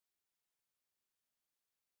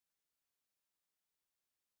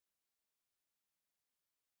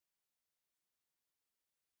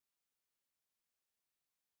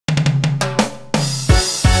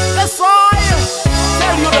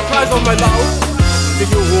my love to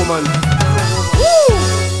you, woman. Woo!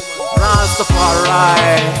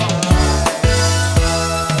 Rastafari.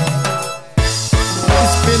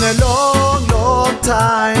 It's been a long, long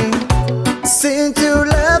time since you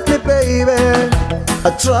left me, baby. I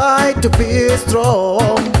tried to be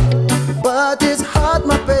strong, but it's hard,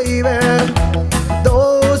 my baby.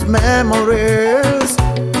 Those memories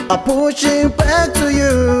are pushing back to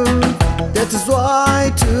you. That is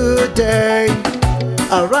why today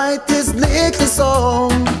I write this little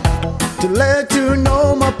song to let you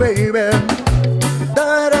know, my baby,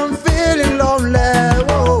 that I'm feeling lonely.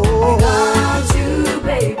 Whoa. Without you,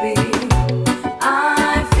 baby,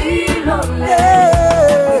 I feel lonely.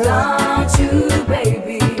 Yeah. Without you,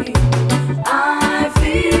 baby, I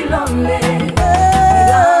feel lonely.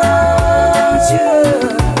 Yeah. Without you,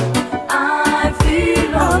 I feel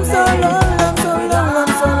lonely. I'm so lonely, I'm so lonely,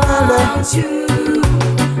 I'm so lonely. Without you,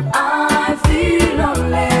 I feel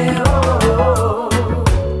lonely. Oh,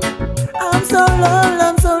 I'm so lonely,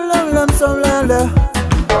 I'm so lonely, I'm so lonely.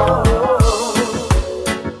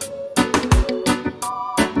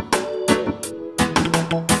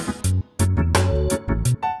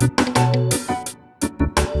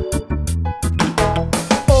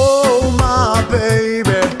 Oh my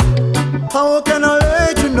baby, how can I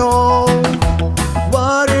let you know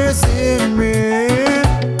what is in me?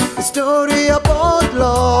 A story about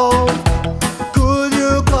love. Could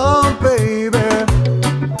you come, baby?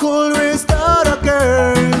 Could we start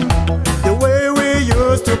again the way we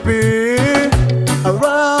used to be? I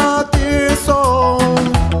wrote this song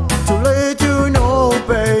to let you know,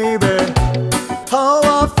 baby, how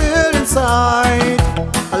I feel inside.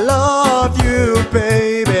 I love you,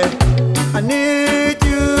 baby. I need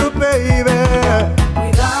you, baby.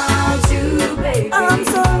 without you, baby, I'm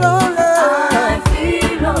so lonely. I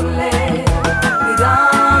feel lonely.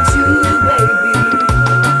 Without you, baby,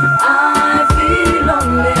 I feel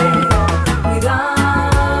lonely.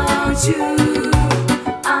 Without you,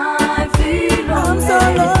 I feel I'm lonely. so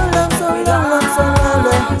lonely, I'm so lonely, I'm so lonely.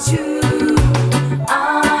 Without you, I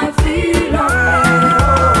feel lonely.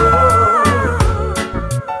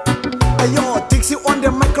 Ayo, Dicksy on the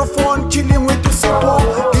microphone, chilling with you, support.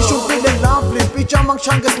 You should be the lovely bitch among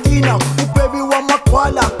Shangastina. You baby wa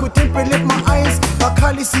makwala, couldn't believe my eyes.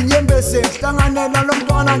 Makali sinyembese, hlanganela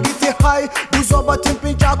lomntwana ngithi hi. Buzoba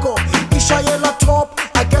timpin jako, ishayela top.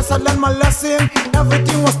 I guess I learned my lesson.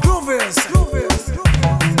 Everything was groovy.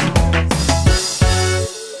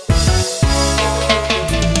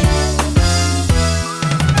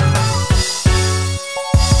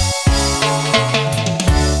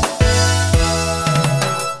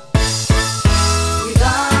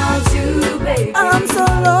 Without you, baby, I'm so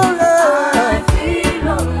lonely. I feel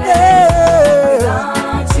lonely. Yeah.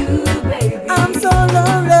 Without you, baby, I'm so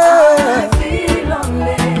lonely. I feel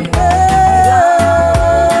lonely.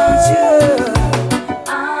 Without you,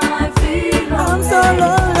 I feel I'm so lonely.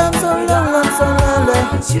 lonely, I'm so lonely, I'm so lonely.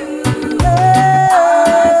 Without you, I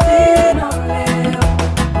feel lonely.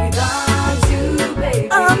 Without you, baby,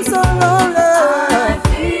 I'm so lonely. I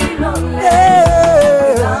feel lonely.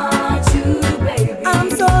 Yeah. Without you, baby, I'm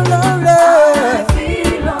so lonely. I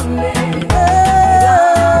feel lonely.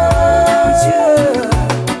 Yeah. Without you,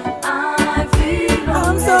 I feel I'm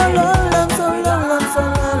lonely. so lonely, I'm so lonely, I'm so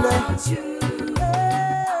lonely. Without you.